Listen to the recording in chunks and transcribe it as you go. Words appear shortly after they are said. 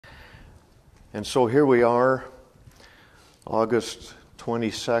And so here we are, August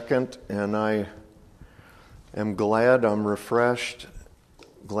 22nd, and I am glad, I'm refreshed,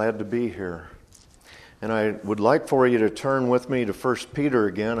 glad to be here. And I would like for you to turn with me to 1 Peter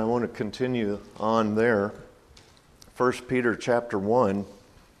again. I want to continue on there. 1 Peter chapter 1.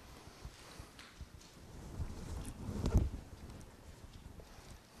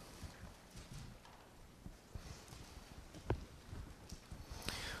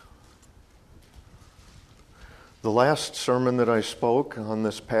 The last sermon that I spoke on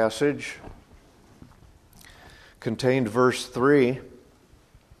this passage contained verse 3,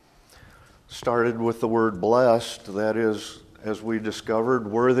 started with the word blessed. That is, as we discovered,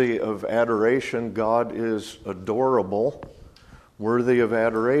 worthy of adoration. God is adorable, worthy of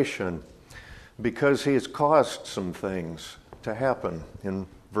adoration, because He has caused some things to happen. In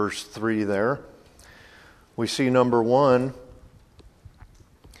verse 3 there, we see number one,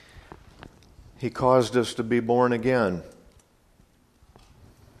 He caused us to be born again,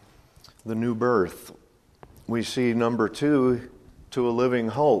 the new birth. We see number two, to a living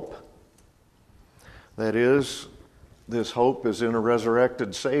hope. That is, this hope is in a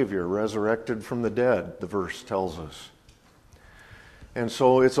resurrected Savior, resurrected from the dead, the verse tells us. And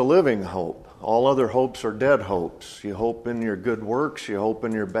so it's a living hope. All other hopes are dead hopes. You hope in your good works, you hope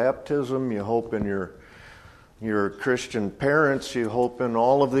in your baptism, you hope in your Christian parents, you hope in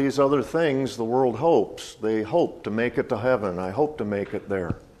all of these other things the world hopes. They hope to make it to heaven. I hope to make it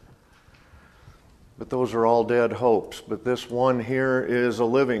there. But those are all dead hopes. But this one here is a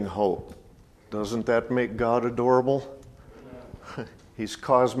living hope. Doesn't that make God adorable? He's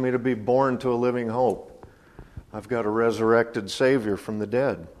caused me to be born to a living hope. I've got a resurrected Savior from the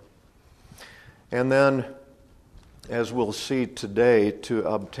dead. And then, as we'll see today, to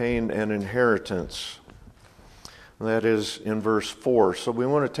obtain an inheritance. That is in verse 4. So we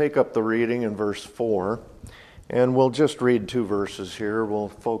want to take up the reading in verse 4, and we'll just read two verses here. We'll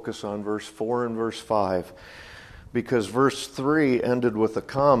focus on verse 4 and verse 5. Because verse 3 ended with a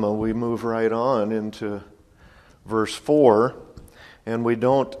comma, we move right on into verse 4, and we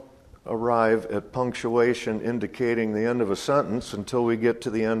don't arrive at punctuation indicating the end of a sentence until we get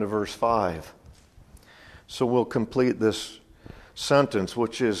to the end of verse 5. So we'll complete this sentence,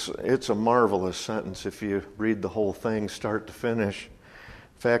 it's a marvelous sentence if you read the whole thing start to finish.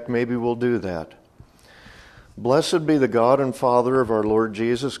 In fact, maybe we'll do that. Blessed be the God and Father of our Lord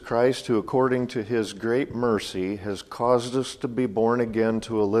Jesus Christ, who according to His great mercy has caused us to be born again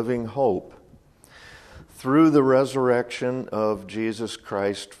to a living hope through the resurrection of Jesus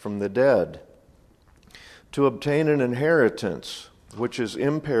Christ from the dead, to obtain an inheritance which is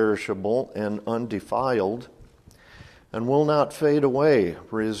imperishable and undefiled, and will not fade away,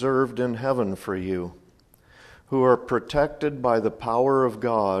 reserved in heaven for you, who are protected by the power of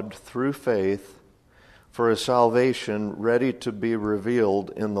God through faith for a salvation ready to be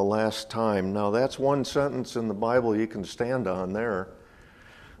revealed in the last time. Now that's one sentence in the Bible you can stand on there.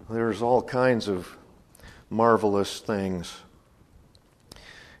 There's all kinds of marvelous things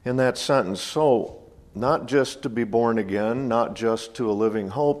in that sentence. So, not just to be born again, not just to a living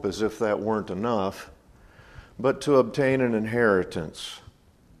hope as if that weren't enough, but to obtain an inheritance.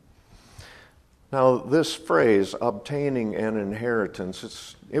 Now, this phrase, obtaining an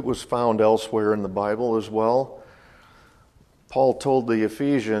inheritance, it was found elsewhere in the Bible as well. Paul told the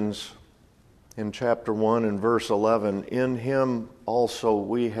Ephesians in chapter 1 and verse 11, in Him also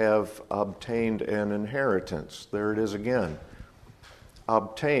we have obtained an inheritance. There it is again.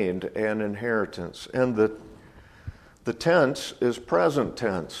 Obtained an inheritance. And the tense is present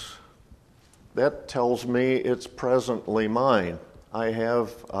tense. That tells me it's presently mine. I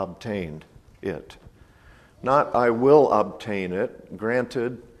have obtained it. Not I will obtain it.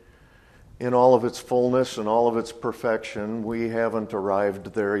 Granted, in all of its fullness and all of its perfection, we haven't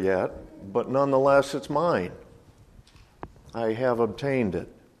arrived there yet, but nonetheless it's mine. I have obtained it.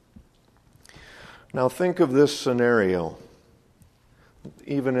 Now think of this scenario,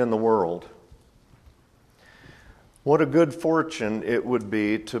 even in the world. What a good fortune it would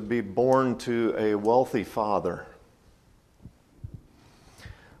be to be born to a wealthy father.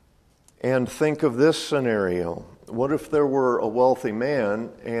 And think of this scenario. What if there were a wealthy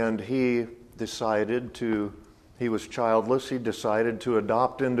man and he was childless, he decided to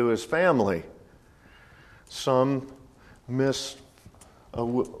adopt into his family some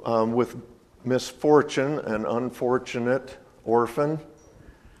with misfortune, an unfortunate orphan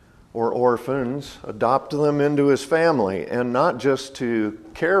or orphans, adopt them into his family, and not just to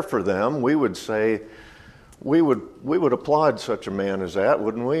care for them. We would say, we would applaud such a man as that,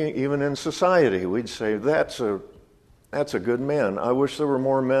 wouldn't we? Even in society, we'd say that's a That's a good man. I wish there were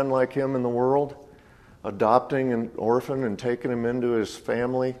more men like him in the world, adopting an orphan and taking him into his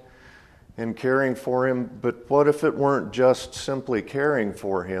family and caring for him. But what if it weren't just simply caring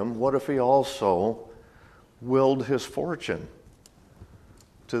for him? What if he also willed his fortune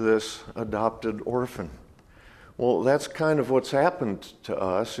to this adopted orphan? Well, that's kind of what's happened to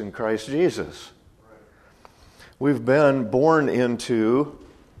us in Christ Jesus. We've been born into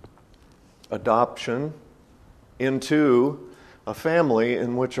adoption, into a family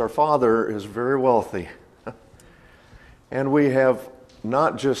in which our father is very wealthy. And we have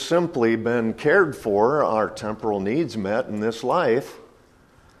not just simply been cared for, our temporal needs met in this life,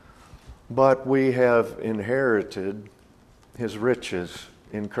 but we have inherited his riches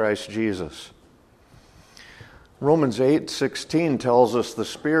in Christ Jesus. Romans 8:16 tells us the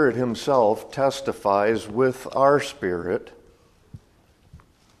Spirit himself testifies with our spirit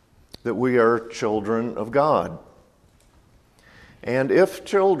that we are children of God. And if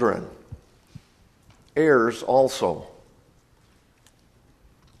children, heirs also.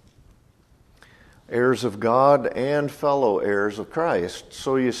 Heirs of God and fellow heirs of Christ.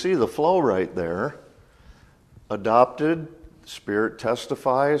 So you see the flow right there. Adopted, Spirit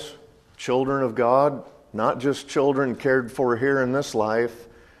testifies, children of God, not just children cared for here in this life,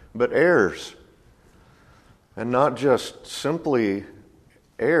 but heirs. And not just simply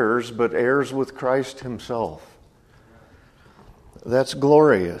heirs, but heirs with Christ himself. That's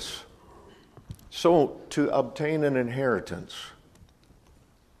glorious. So, to obtain an inheritance.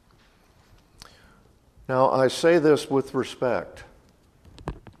 Now, I say this with respect.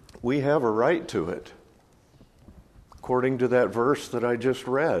 We have a right to it, according to that verse that I just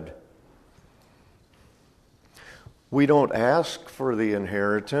read. We don't ask for the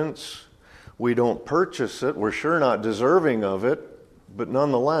inheritance. We don't purchase it. We're sure not deserving of it. But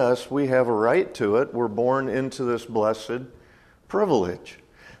nonetheless, we have a right to it. We're born into this blessed privilege.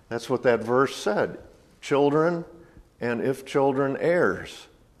 That's what that verse said. Children, and if children, heirs.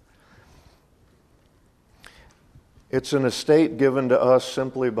 It's an estate given to us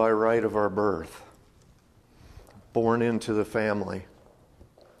simply by right of our birth. Born into the family.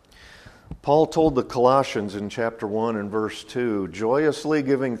 Paul told the Colossians in chapter 1 and verse 2, joyously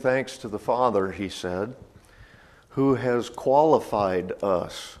giving thanks to the Father, he said, who has qualified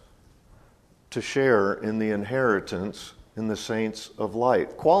us to share in the inheritance in the saints of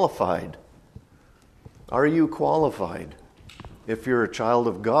light. Qualified. Are you qualified? If you're a child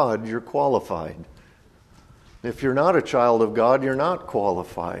of God, you're qualified. If you're not a child of God, you're not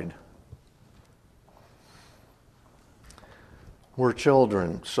qualified. We're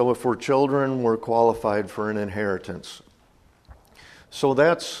children. So if we're children, we're qualified for an inheritance. So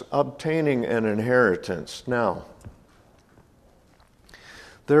that's obtaining an inheritance. Now,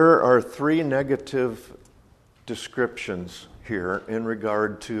 there are three negative descriptions here in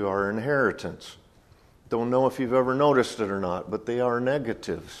regard to our inheritance. Don't know if you've ever noticed it or not, but they are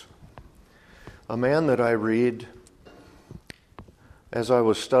negatives. A man that I read, as I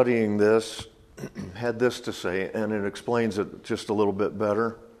was studying this, had this to say, and it explains it just a little bit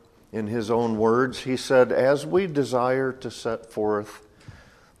better. In his own words, he said, as we desire to set forth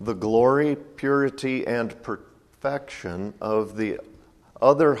the glory, purity, and perfection of the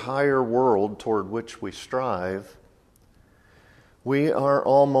other higher world toward which we strive, we are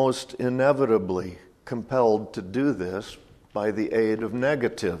almost inevitably compelled to do this by the aid of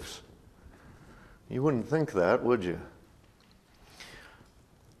negatives. You wouldn't think that, would you?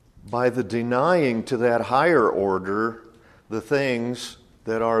 By the denying to that higher order the things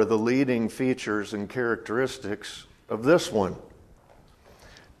that are the leading features and characteristics of this one.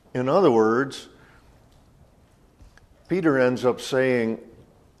 In other words, Peter ends up saying,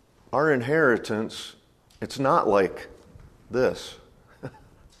 our inheritance, it's not like this.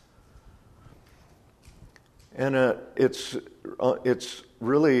 And it's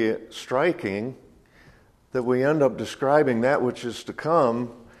really striking that we end up describing that which is to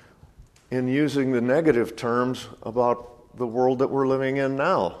come in using the negative terms about the world that we're living in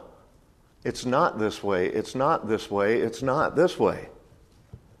now. It's not this way, it's not this way, it's not this way.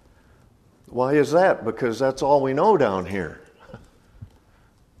 Why is that? Because that's all we know down here.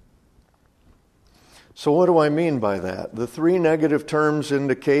 So what do I mean by that? The three negative terms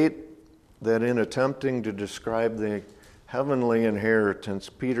indicate that in attempting to describe the heavenly inheritance,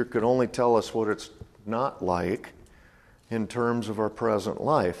 Peter could only tell us what it's not like in terms of our present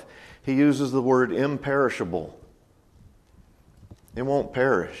life. He uses the word imperishable. It won't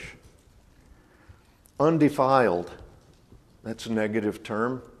perish. Undefiled. That's a negative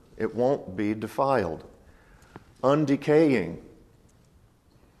term. It won't be defiled. Undecaying.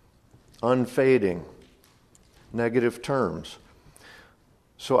 Unfading. negative terms.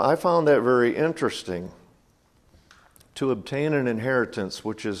 So I found that very interesting. To obtain an inheritance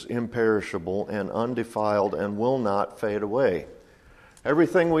which is imperishable and undefiled and will not fade away.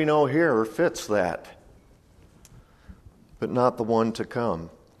 Everything we know here fits that, but not the one to come.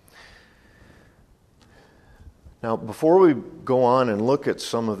 Now, before we go on and look at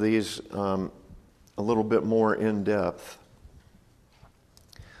some of these a little bit more in depth,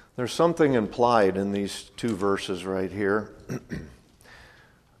 there's something implied in these two verses right here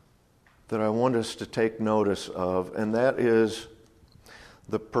that I want us to take notice of, and that is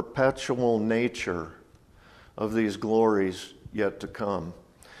the perpetual nature of these glories yet to come.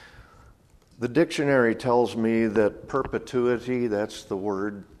 The dictionary tells me that perpetuity, that's the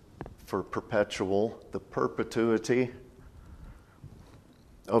word for perpetual, the perpetuity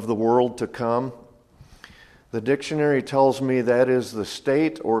of the world to come. The dictionary tells me that is the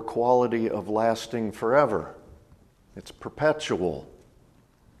state or quality of lasting forever. It's perpetual.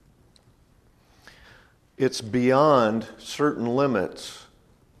 It's beyond certain limits.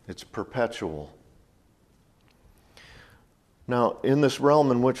 It's perpetual. Now, in this realm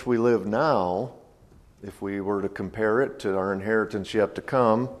in which we live now, if we were to compare it to our inheritance yet to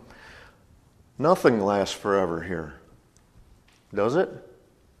come, nothing lasts forever here. Does it?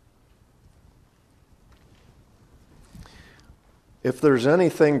 If there's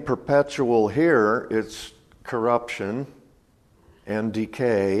anything perpetual here, it's corruption and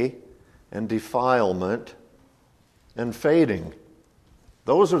decay and defilement and fading.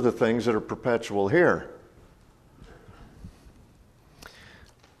 Those are the things that are perpetual here.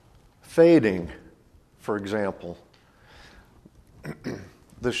 Fading, for example.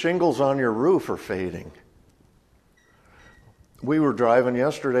 The shingles on your roof are fading. We were driving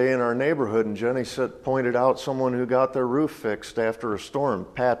yesterday in our neighborhood, and Jenny pointed out someone who got their roof fixed after a storm,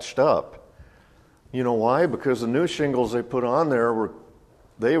 patched up. You know why? Because the new shingles they put on there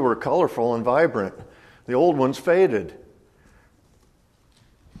were colorful and vibrant. The old ones faded.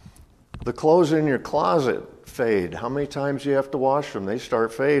 The clothes in your closet fade. How many times do you have to wash them? They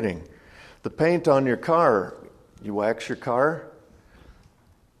start fading. The paint on your car, you wax your car,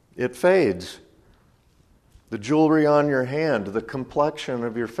 it fades. The jewelry on your hand, the complexion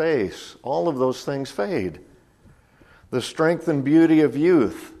of your face, all of those things fade. The strength and beauty of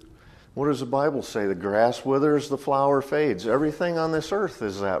youth. What does the Bible say? The grass withers, the flower fades. Everything on this earth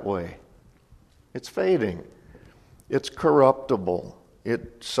is that way. It's fading. It's corruptible.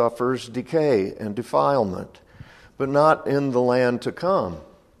 It suffers decay and defilement, but not in the land to come.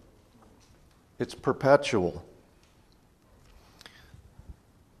 It's perpetual.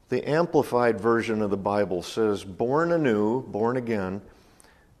 The Amplified Version of the Bible says, born anew, born again,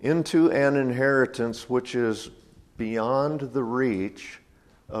 into an inheritance which is beyond the reach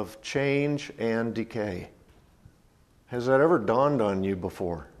of change and decay. Has that ever dawned on you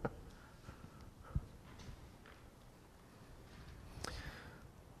before?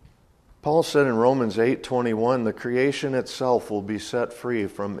 Paul said in Romans 8:21, the creation itself will be set free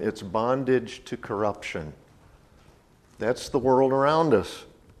from its bondage to corruption. That's the world around us.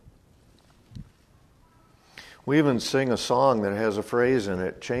 We even sing a song that has a phrase in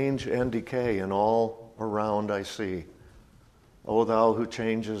it, change and decay, and all around I see. O thou who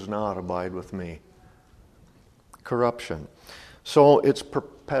changes not, abide with me. Corruption. So it's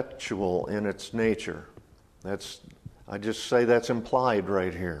perpetual in its nature. I just say that's implied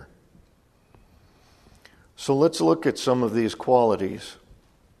right here. So let's look at some of these qualities.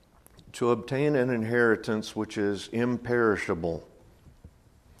 To obtain an inheritance which is imperishable.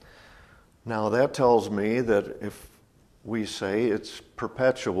 Now that tells me that if we say it's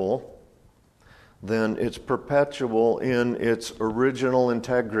perpetual, then it's perpetual in its original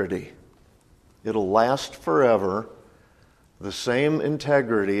integrity. It'll last forever, the same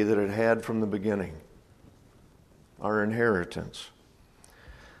integrity that it had from the beginning. Our inheritance.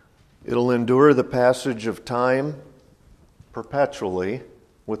 It'll endure the passage of time perpetually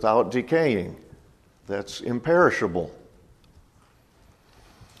without decaying. That's imperishable.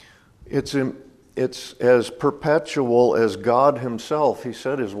 It's as perpetual as God himself. He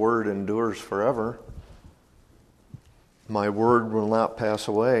said his word endures forever. My word will not pass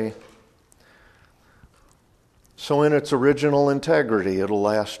away. So in its original integrity, it'll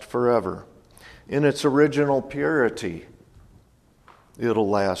last forever. In its original purity, it'll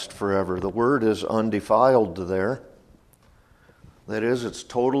last forever. The word is undefiled there. That is, it's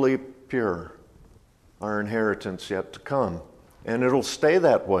totally pure. Our inheritance yet to come. And it'll stay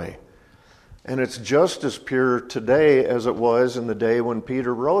that way. And it's just as pure today as it was in the day when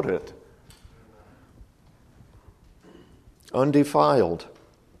Peter wrote it. Undefiled.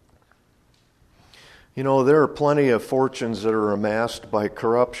 You know, there are plenty of fortunes that are amassed by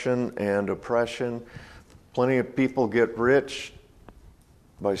corruption and oppression. Plenty of people get rich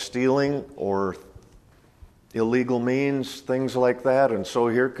by stealing or illegal means, things like that. And so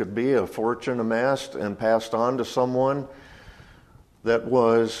here could be a fortune amassed and passed on to someone that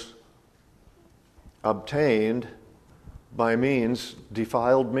was obtained by means,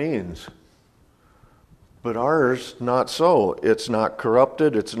 defiled means. But ours, not so. It's not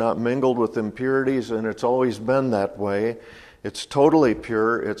corrupted, it's not mingled with impurities, and it's always been that way. It's totally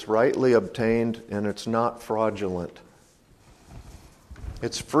pure, it's rightly obtained, and it's not fraudulent.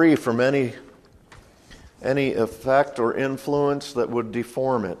 It's free from any effect or influence that would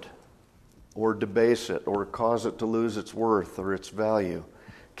deform it, or debase it, or cause it to lose its worth or its value.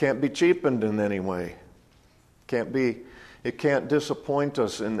 Can't be cheapened in any way. It can't disappoint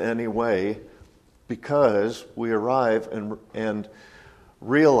us in any way, because we arrive and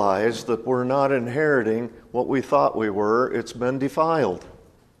realize that we're not inheriting what we thought we were. It's been defiled.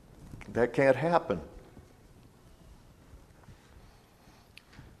 That can't happen.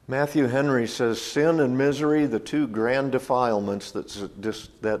 Matthew Henry says, sin and misery, the two grand defilements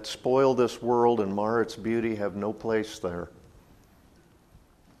that spoil this world and mar its beauty, have no place there.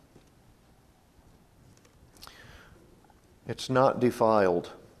 It's not defiled.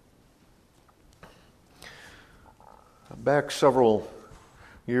 Back several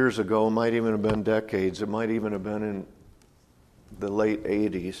years ago, might even have been decades, it might even have been in the late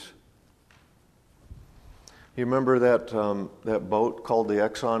 80s. You remember that boat called the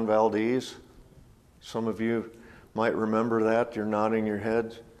Exxon Valdez? Some of you might remember that. You're nodding your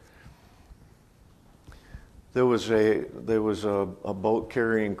heads. There was a boat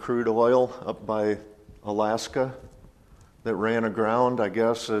carrying crude oil up by Alaska that ran aground. I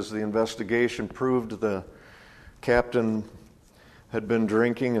guess as the investigation proved, the captain had been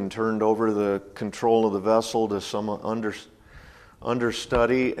drinking and turned over the control of the vessel to some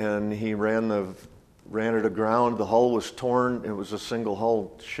understudy, and he ran it aground. The hull was torn. It was a single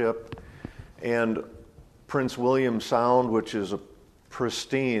hull ship, and Prince William Sound, which is a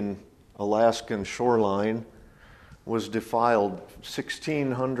pristine Alaskan shoreline, was defiled.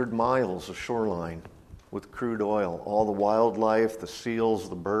 1,600 miles of shoreline with crude oil. All the wildlife, the seals,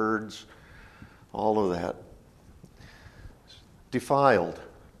 the birds, all of that. Defiled.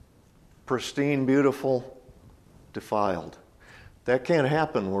 Pristine, beautiful, defiled. That can't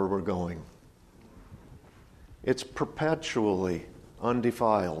happen where we're going. It's perpetually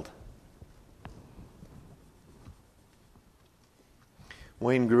undefiled.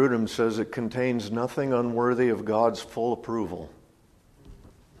 Wayne Grudem says it contains nothing unworthy of God's full approval.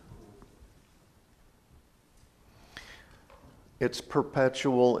 It's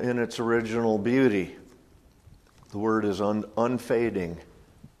perpetual in its original beauty. The word is unfading,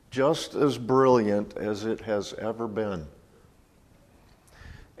 just as brilliant as it has ever been.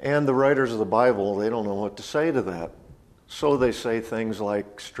 And the writers of the Bible, they don't know what to say to that. So they say things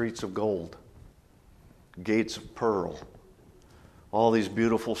like streets of gold, gates of pearl, all these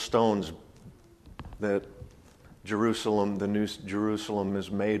beautiful stones that Jerusalem, the new Jerusalem,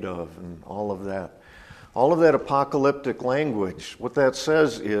 is made of, and all of that. All of that apocalyptic language, what that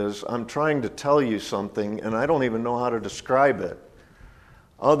says is, I'm trying to tell you something, and I don't even know how to describe it,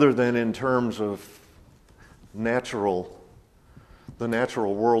 other than in terms of the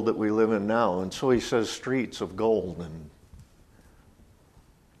natural world that we live in now. And so he says streets of gold, and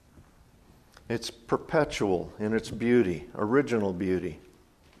it's perpetual in its beauty, original beauty.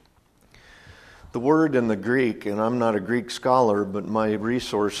 The word in the Greek, and I'm not a Greek scholar, but my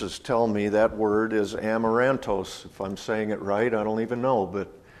resources tell me that word is amaranthos. If I'm saying it right, I don't even know,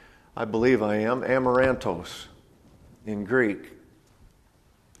 but I believe I am. Amaranthos in Greek.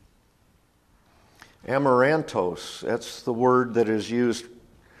 Amaranthos, that's the word that is used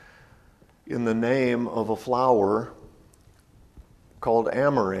in the name of a flower called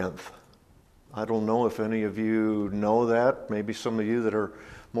amaranth. I don't know if any of you know that. Maybe some of you that are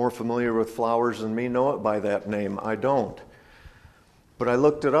more familiar with flowers than me know it by that name. I don't. But I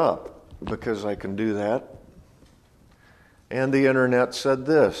looked it up because I can do that. And the internet said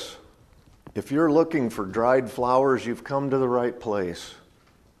this: if you're looking for dried flowers, you've come to the right place.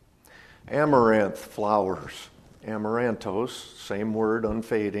 Amaranth flowers, amaranthos, same word,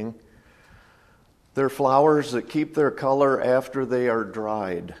 unfading. They're flowers that keep their color after they are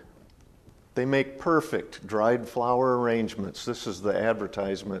dried. They make perfect dried flower arrangements. This is the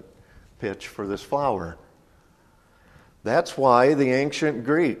advertisement pitch for this flower. That's why the ancient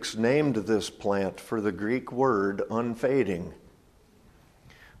Greeks named this plant for the Greek word unfading.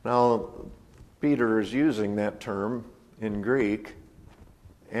 Now, Peter is using that term in Greek,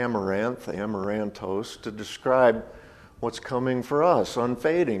 amaranth, amaranthos, to describe what's coming for us,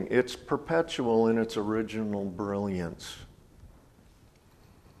 unfading. It's perpetual in its original brilliance.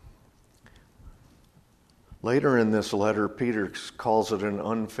 Later in this letter, Peter calls it an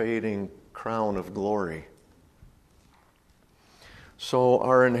unfading crown of glory. So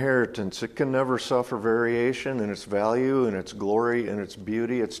our inheritance, it can never suffer variation in its value, in its glory, in its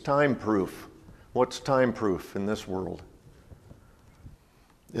beauty. It's time-proof. What's time-proof in this world?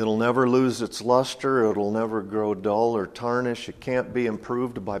 It'll never lose its luster. It'll never grow dull or tarnish. It can't be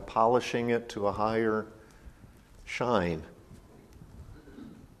improved by polishing it to a higher shine.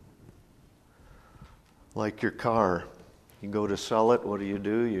 Like your car. You go to sell it, what do?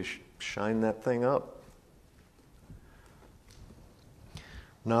 You shine that thing up.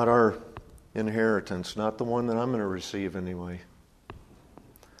 Not our inheritance, not the one that I'm going to receive anyway.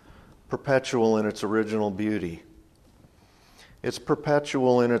 Perpetual in its original beauty. It's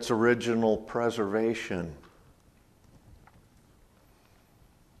perpetual in its original preservation.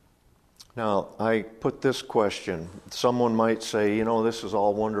 Now, I put this question. Someone might say, this is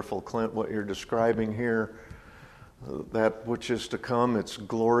all wonderful, Clint, what you're describing here. That which is to come, it's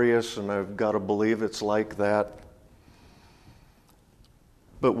glorious, and I've got to believe it's like that.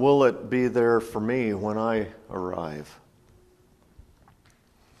 But will it be there for me when I arrive?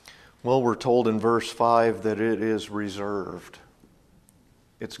 Well, we're told in verse 5 that it is reserved.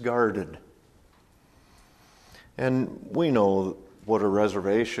 It's guarded. And we know what a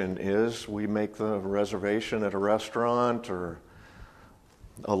reservation is. We make the reservation at a restaurant or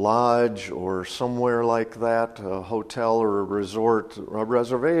a lodge or somewhere like that, a hotel or a resort, a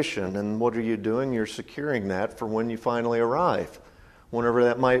reservation. And what are you doing? You're securing that for when you finally arrive, whenever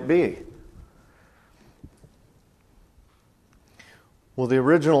that might be. Well, the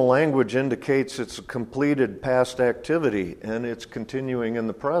original language indicates it's a completed past activity and it's continuing in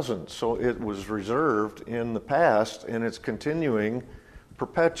the present. So it was reserved in the past and it's continuing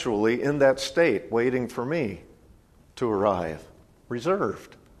perpetually in that state, waiting for me to arrive.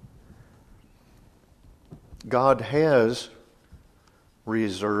 Reserved. God has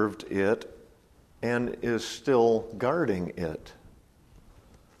reserved it and is still guarding it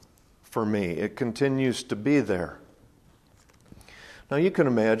for me. It continues to be there. Now you can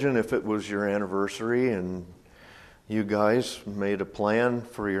imagine if it was your anniversary and you guys made a plan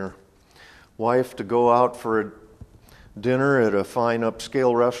for your wife to go out for a dinner at a fine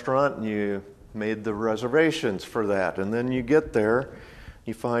upscale restaurant and you made the reservations for that. And then you get there,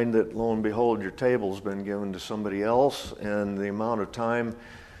 you find that lo and behold your table's been given to somebody else, and the amount of time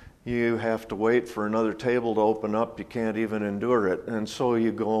you have to wait for another table to open up, you can't even endure it. And so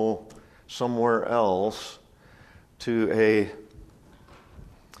you go somewhere else to a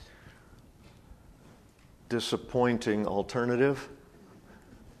disappointing alternative.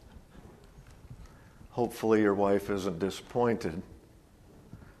 Hopefully your wife isn't disappointed.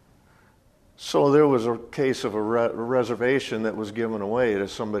 So there was a case of a reservation that was given away to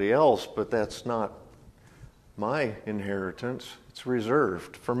somebody else, but that's not my inheritance. It's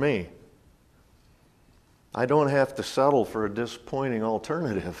reserved for me. I don't have to settle for a disappointing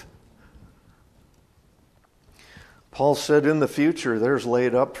alternative. Paul said, in the future, there's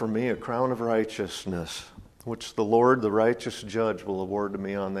laid up for me a crown of righteousness, which the Lord, the righteous judge, will award to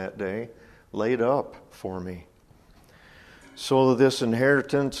me on that day, laid up for me. So this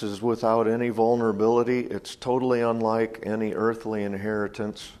inheritance is without any vulnerability. It's totally unlike any earthly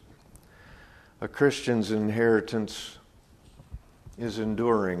inheritance. A Christian's inheritance is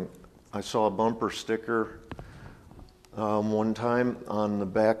enduring. I saw a bumper sticker one time on the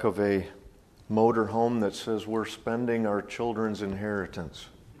back of a motorhome that says, "We're spending our children's inheritance."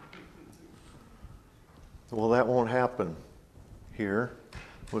 Well, that won't happen here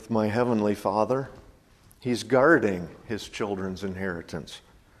with my Heavenly Father. He's guarding His children's inheritance.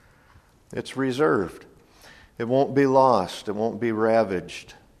 It's reserved. It won't be lost. It won't be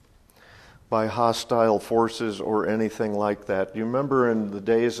ravaged by hostile forces or anything like that. You remember in the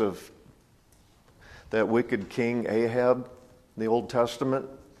days of that wicked king Ahab, the Old Testament?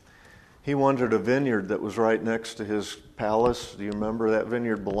 He wanted a vineyard that was right next to his palace. Do you remember that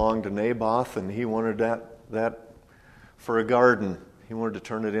vineyard belonged to Naboth, and he wanted that for a garden. He wanted to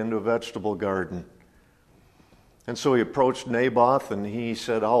turn it into a vegetable garden. And so he approached Naboth and he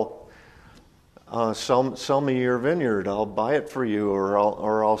said, "I'll sell me your vineyard. I'll buy it for you,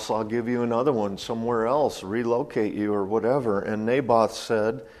 or else I'll give you another one somewhere else, relocate you or whatever." And Naboth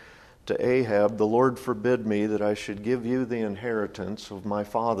said to Ahab, "The Lord forbid me that I should give you the inheritance of my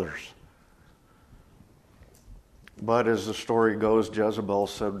fathers." But as the story goes, Jezebel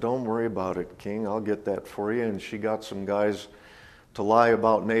said, "Don't worry about it, King. I'll get that for you." And she got some guys to lie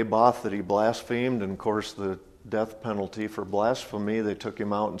about Naboth that he blasphemed, and of course the death penalty for blasphemy, they took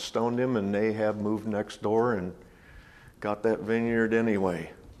him out and stoned him, and Ahab moved next door and got that vineyard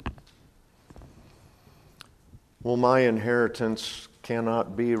anyway. Well, my inheritance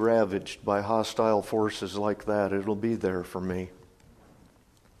cannot be ravaged by hostile forces like that. It'll be there for me.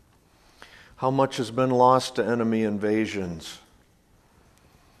 How much has been lost to enemy invasions?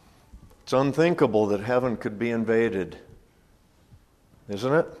 It's unthinkable that heaven could be invaded,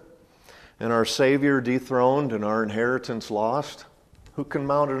 isn't it? And our Savior dethroned and our inheritance lost? Who can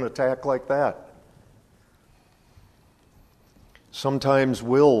mount an attack like that? Sometimes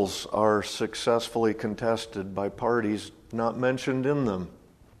wills are successfully contested by parties not mentioned in them.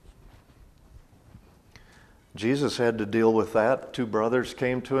 Jesus had to deal with that. 2 brothers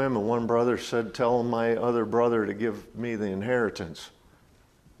came to him, and one brother said, "Tell my other brother to give me the inheritance."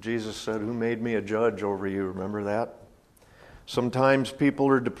 Jesus said, "Who made me a judge over you?" Remember that? Sometimes people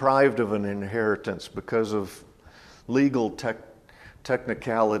are deprived of an inheritance because of legal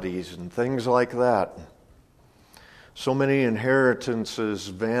technicalities and things like that. So many inheritances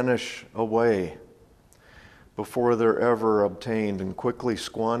vanish away before they're ever obtained and quickly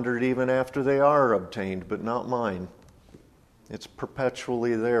squandered even after they are obtained, but not mine. It's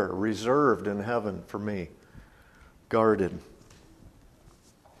perpetually there, reserved in heaven for me, guarded.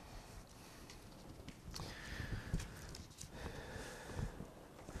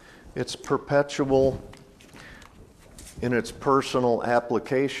 It's perpetual in its personal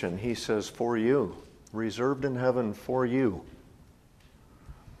application. He says, for you, reserved in heaven for you.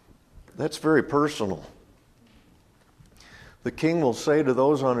 That's very personal. The king will say to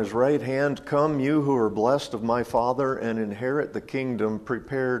those on his right hand, "Come, you who are blessed of my Father, and inherit the kingdom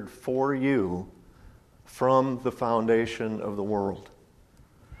prepared for you from the foundation of the world."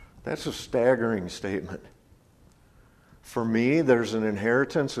 That's a staggering statement. For me, there's an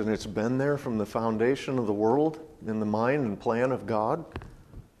inheritance, and it's been there from the foundation of the world in the mind and plan of God.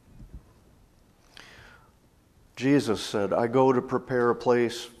 Jesus said, "I go to prepare a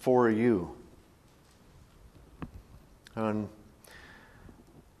place for you. And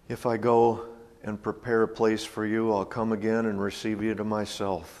if I go and prepare a place for you, I'll come again and receive you to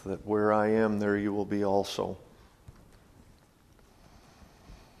myself, that where I am, there you will be also."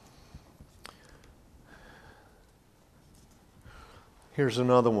 Here's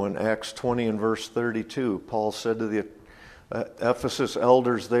another one, Acts 20 and verse 32. Paul said to the Ephesus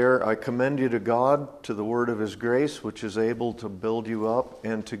elders there, "I commend you to God, to the word of his grace, which is able to build you up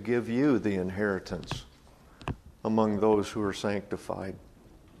and to give you the inheritance among those who are sanctified."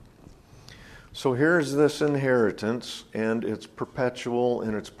 So here's this inheritance, and it's perpetual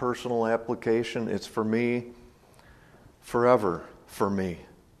in its personal application. It's for me, forever for me,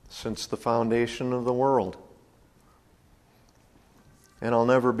 since the foundation of the world. And I'll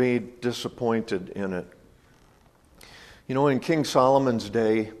never be disappointed in it. You know, in King Solomon's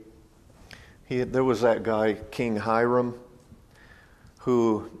day, there was that guy, King Hiram,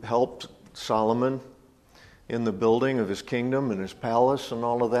 who helped Solomon in the building of his kingdom and his palace and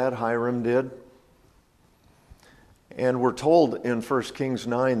all of that. Hiram did. And we're told in 1 Kings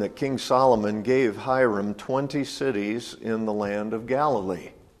 9 that King Solomon gave Hiram 20 cities in the land of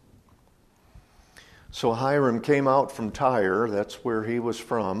Galilee. So Hiram came out from Tyre, that's where he was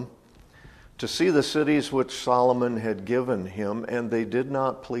from, to see the cities which Solomon had given him, and they did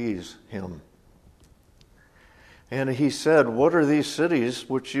not please him. And he said, "What are these cities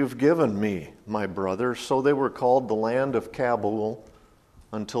which you've given me, my brother?" So they were called the land of Kabul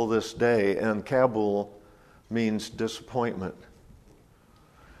until this day, and Kabul means disappointment.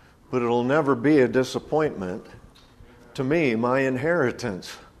 But it'll never be a disappointment to me, my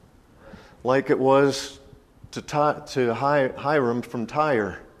inheritance, like it was to Hiram from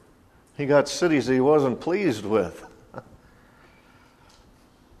Tyre. He got cities that he wasn't pleased with.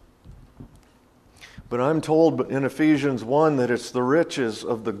 But I'm told in Ephesians 1 that it's the riches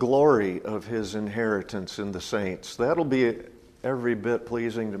of the glory of his inheritance in the saints. That'll be every bit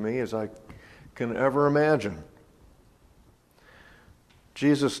pleasing to me as I can ever imagine.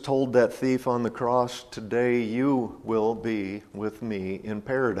 Jesus told that thief on the cross, "Today you will be with me in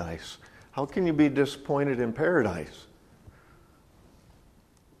paradise." How can you be disappointed in paradise?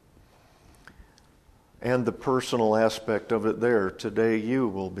 And the personal aspect of it there, "Today you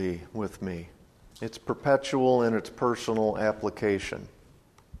will be with me." It's perpetual in its personal application.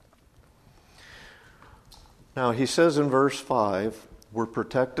 Now he says in verse 5, we're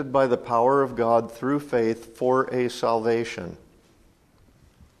protected by the power of God through faith for a salvation,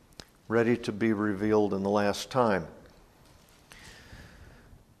 ready to be revealed in the last time.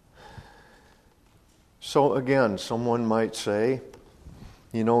 So again, someone might say,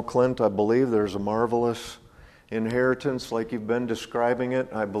 You know, Clint, I believe there's a marvelous inheritance like you've been describing it.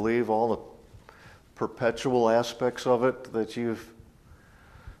 I believe all the perpetual aspects of it that you've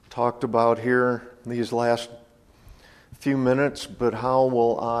talked about here these last few minutes, but how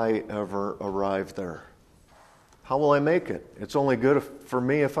will I ever arrive there? How will I make it? It's only good for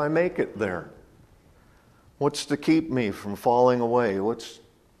me if I make it there. What's to keep me from falling away? What's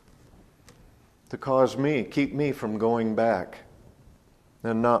to keep me from going back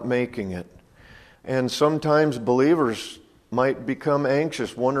and not making it? And sometimes believers might become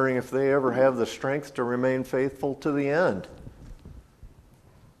anxious, wondering if they ever have the strength to remain faithful to the end.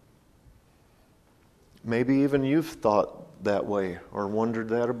 Maybe even you've thought that way or wondered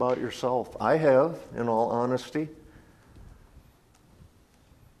that about yourself. I have, in all honesty.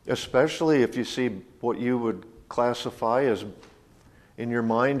 Especially if you see what you would classify as, in your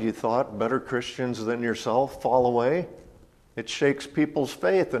mind, you thought better Christians than yourself fall away. It shakes people's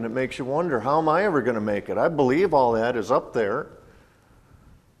faith and it makes you wonder, how am I ever going to make it? I believe all that is up there,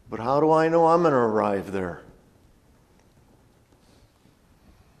 but how do I know I'm going to arrive there?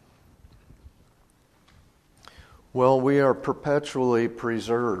 Well, we are perpetually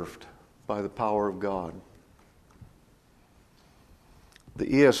preserved by the power of God. The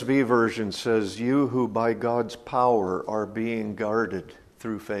ESV version says, you who by God's power are being guarded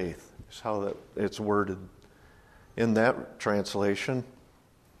through faith, is how it's worded in that translation.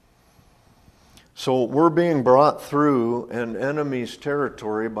 So we're being brought through an enemy's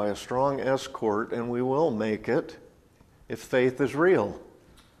territory by a strong escort, and we will make it if faith is real.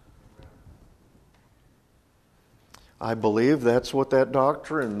 I believe that's what that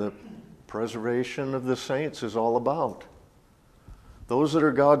doctrine, the preservation of the saints, is all about. Those that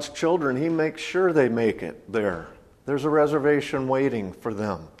are God's children, He makes sure they make it there. There's a reservation waiting for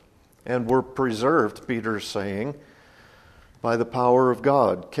them. And we're preserved, Peter's saying, by the power of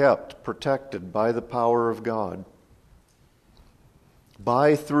God, kept, protected by the power of God.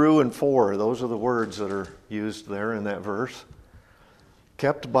 By, through, and for, those are the words that are used there in that verse.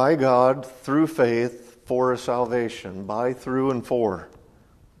 Kept by God through faith for a salvation, by, through, and for.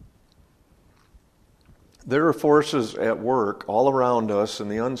 There are forces at work all around us in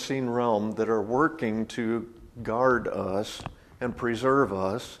the unseen realm that are working to guard us and preserve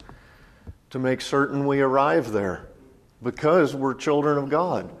us to make certain we arrive there because we're children of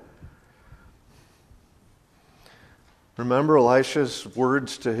God. Remember Elisha's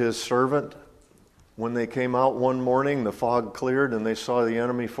words to his servant? When they came out one morning, the fog cleared and they saw the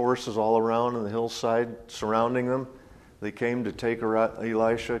enemy forces all around on the hillside surrounding them. They came to take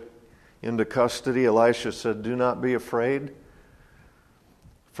Elisha into custody. Elisha said, do not be afraid,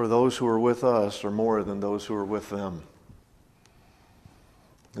 for those who are with us are more than those who are with them.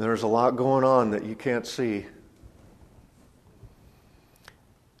 There's a lot going on that you can't see.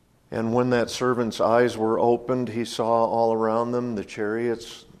 And when that servant's eyes were opened, he saw all around them the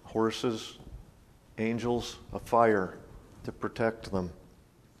chariots, horses, angels of fire to protect them.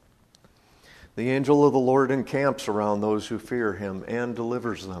 The angel of the Lord encamps around those who fear Him and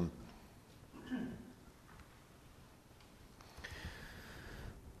delivers them.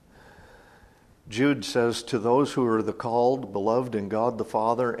 Jude says, to those who are the called, beloved in God the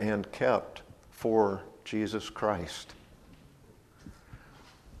Father, and kept for Jesus Christ.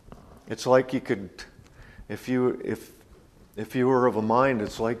 It's like you could, if you were of a mind,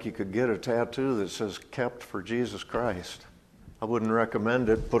 it's like you could get a tattoo that says kept for Jesus Christ. I wouldn't recommend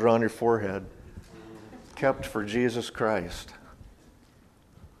it. Put it on your forehead. Kept for Jesus Christ.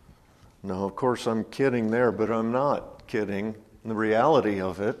 No, of course I'm kidding there, but I'm not kidding. The reality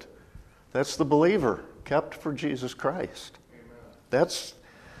of it, that's the believer, kept for Jesus Christ. Amen. That's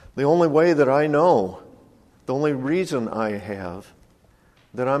the only way that I know, the only reason I have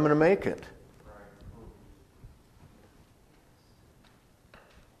that I'm going to make it.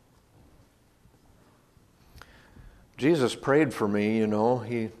 Jesus prayed for me, you know.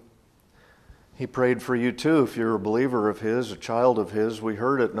 He prayed for you too if you're a believer of His, a child of His. We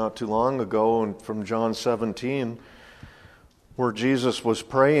heard it not too long ago from John 17, where Jesus was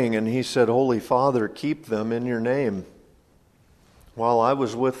praying and He said, Holy Father, keep them in your name. While I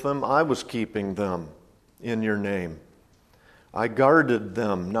was with them, I was keeping them in your name. I guarded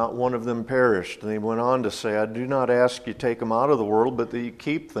them, not one of them perished. And He went on to say, I do not ask you to take them out of the world, but that you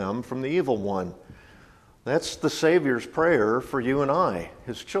keep them from the evil one. That's the Savior's prayer for you and I,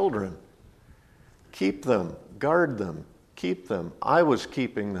 His children. Keep them, guard them, keep them. I was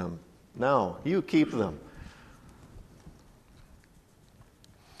keeping them. Now, you keep them.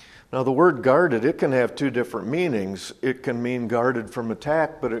 Now, the word guarded, it can have two different meanings. It can mean guarded from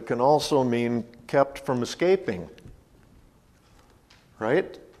attack, but it can also mean kept from escaping.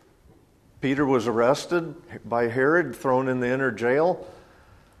 right? Peter was arrested by Herod, thrown in the inner jail.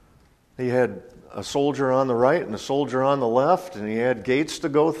 He had a soldier on the right and a soldier on the left, and he had gates to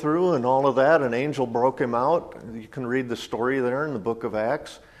go through and all of that. An angel broke him out. You can read the story there in the book of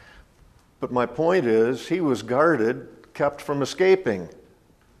Acts. But my point is, he was guarded, kept from escaping.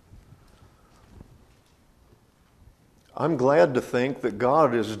 I'm glad to think that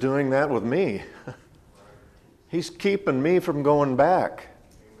God is doing that with me. He's keeping me from going back.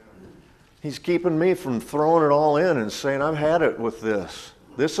 He's keeping me from throwing it all in and saying, I've had it with this.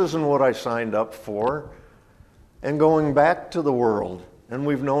 This isn't what I signed up for. And going back to the world. And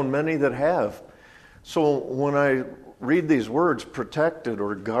we've known many that have. So when I read these words, protected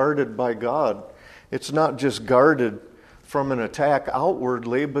or guarded by God, it's not just guarded from an attack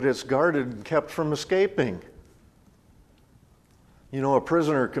outwardly, but it's guarded and kept from escaping. You know, a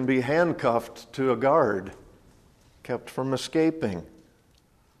prisoner can be handcuffed to a guard, kept from escaping.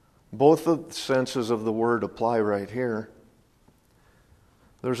 Both of the senses of the word apply right here.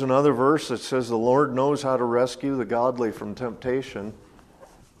 There's another verse that says the Lord knows how to rescue the godly from temptation,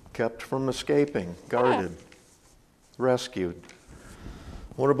 kept from escaping, guarded, rescued.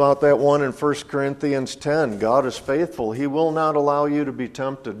 What about that one in 1 Corinthians 10? God is faithful. He will not allow you to be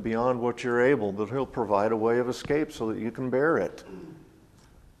tempted beyond what you're able, but He'll provide a way of escape so that you can bear it.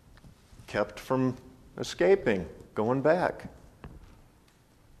 Kept from escaping, going back.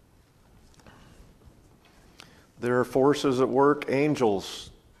 There are forces at work, angels,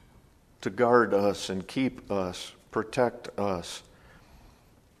 to guard us and keep us, protect us.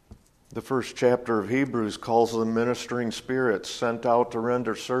 The first chapter of Hebrews calls them ministering spirits sent out to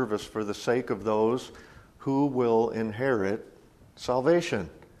render service for the sake of those who will inherit salvation.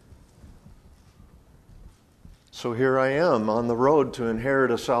 So here I am on the road to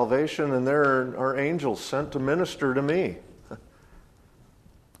inherit a salvation, and there are angels sent to minister to me.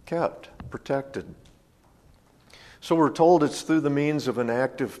 Kept, protected. So we're told it's through the means of an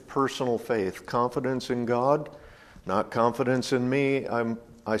active personal faith, confidence in God, not confidence in me.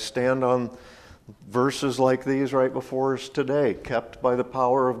 I stand on verses like these right before us today, kept by the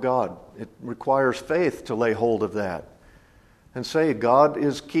power of God. It requires faith to lay hold of that and say, God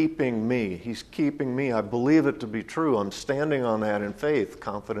is keeping me. He's keeping me. I believe it to be true. I'm standing on that in faith,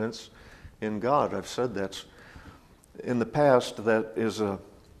 confidence in God. I've said that's in the past. That is a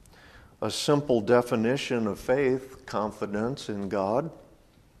simple definition of faith, confidence in God.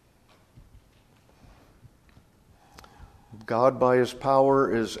 God, by His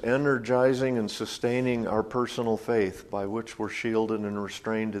power, is energizing and sustaining our personal faith, by which we're shielded and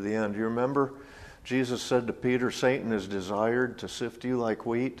restrained to the end. You remember, Jesus said to Peter, Satan is desired to sift you like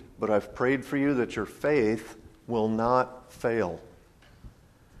wheat, but I've prayed for you that your faith will not fail.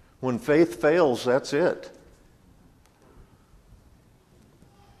 When faith fails, that's it.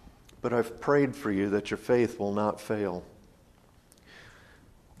 But I've prayed for you that your faith will not fail.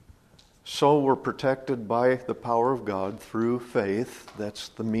 So we're protected by the power of God through faith. That's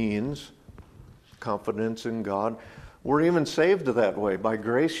the means. Confidence in God. We're even saved that way. By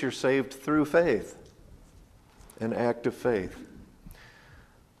grace, you're saved through faith. An act of faith.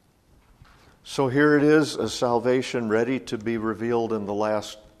 So here it is, a salvation ready to be revealed in the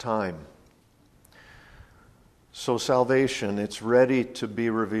last time. So salvation, it's ready to be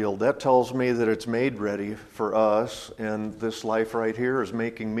revealed. That tells me that it's made ready for us, and this life right here is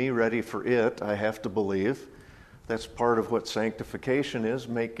making me ready for it, I have to believe. That's part of what sanctification is,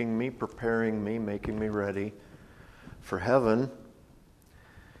 making me, preparing me, making me ready for heaven.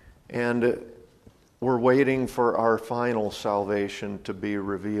 And we're waiting for our final salvation to be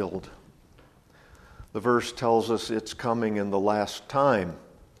revealed. The verse tells us it's coming in the last time.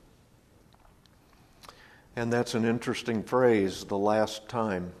 And that's an interesting phrase, the last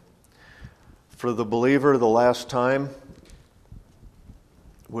time. For the believer, the last time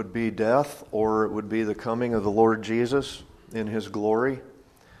would be death, or it would be the coming of the Lord Jesus in His glory.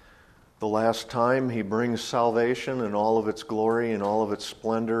 The last time He brings salvation in all of its glory, in all of its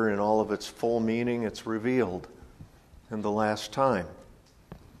splendor, in all of its full meaning. It's revealed in the last time.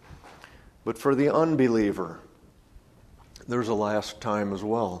 But for the unbeliever, there's a last time as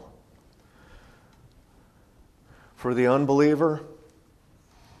well. For the unbeliever,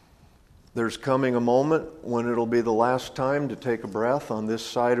 there's coming a moment when it'll be the last time to take a breath on this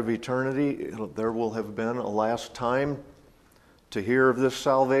side of eternity. There will have been a last time to hear of this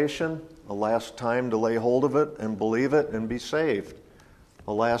salvation, a last time to lay hold of it and believe it and be saved.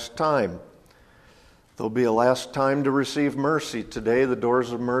 A last time. There'll be a last time to receive mercy. Today the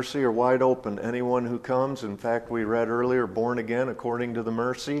doors of mercy are wide open. Anyone who comes, in fact we read earlier, born again according to the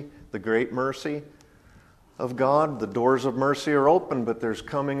mercy, the great mercy of God. The doors of mercy are open, but there's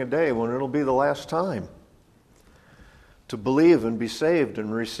coming a day when it'll be the last time to believe and be saved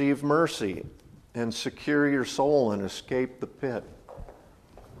and receive mercy and secure your soul and escape the pit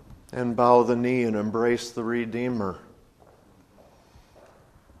and bow the knee and embrace the Redeemer.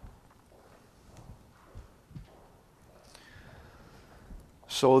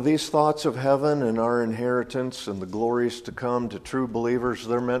 So these thoughts of heaven and our inheritance and the glories to come to true believers,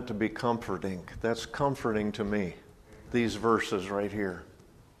 they're meant to be comforting. That's comforting to me, these verses right here.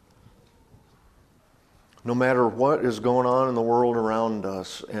 No matter what is going on in the world around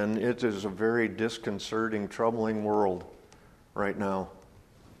us, and it is a very disconcerting, troubling world right now.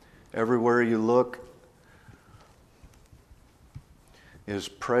 Everywhere you look is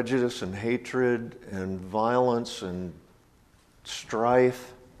prejudice and hatred and violence and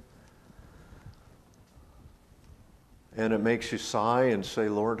strife. And it makes you sigh and say,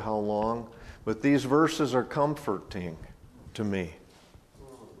 Lord, how long? But these verses are comforting to me.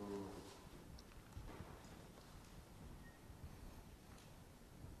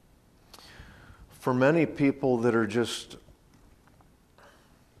 For many people that are just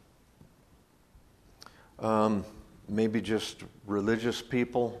maybe just religious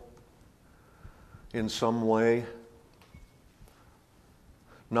people in some way,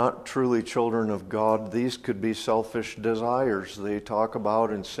 not truly children of God, these could be selfish desires they talk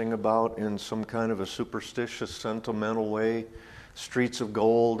about and sing about in some kind of a superstitious, sentimental way. Streets of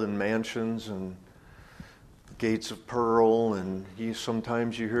gold and mansions and gates of pearl, and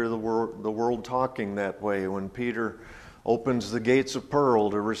sometimes you hear the world talking that way when Peter opens the gates of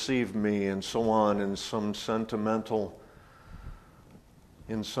pearl to receive me, and so on, in some sentimental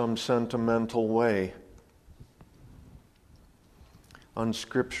way.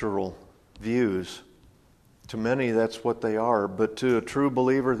 Unscriptural views. To many, that's what they are, but to a true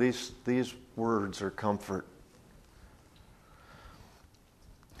believer, these words are comfort.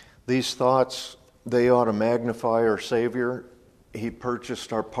 These thoughts, they ought to magnify our Savior. He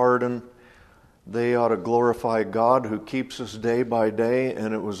purchased our pardon. They ought to glorify God who keeps us day by day,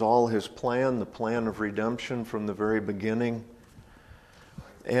 and it was all His plan, the plan of redemption from the very beginning.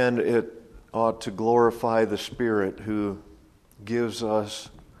 And it ought to glorify the Spirit who gives us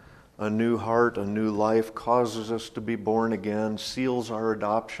a new heart, a new life, causes us to be born again, seals our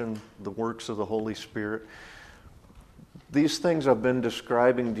adoption, the works of the Holy Spirit. These things I've been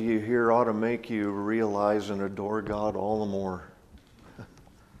describing to you here ought to make you realize and adore God all the more.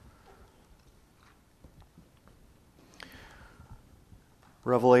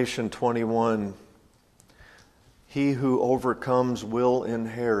 Revelation 21, he who overcomes will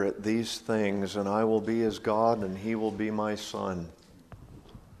inherit these things, and I will be his God, and he will be my son.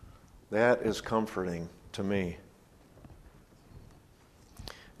 That is comforting to me.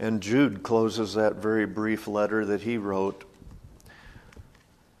 And Jude closes that very brief letter that he wrote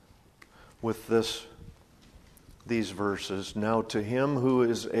with these verses. Now to him who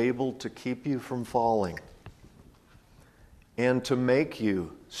is able to keep you from falling and to make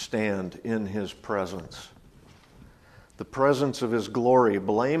you stand in his presence, the presence of his glory,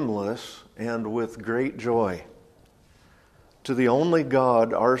 blameless and with great joy. To the only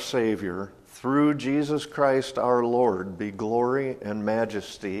God, our Savior, through Jesus Christ our Lord, be glory and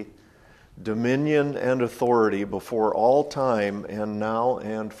majesty, dominion and authority before all time and now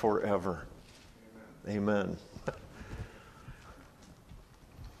and forever. Amen.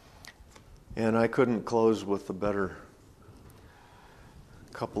 And I couldn't close with a better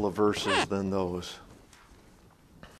couple of verses than those.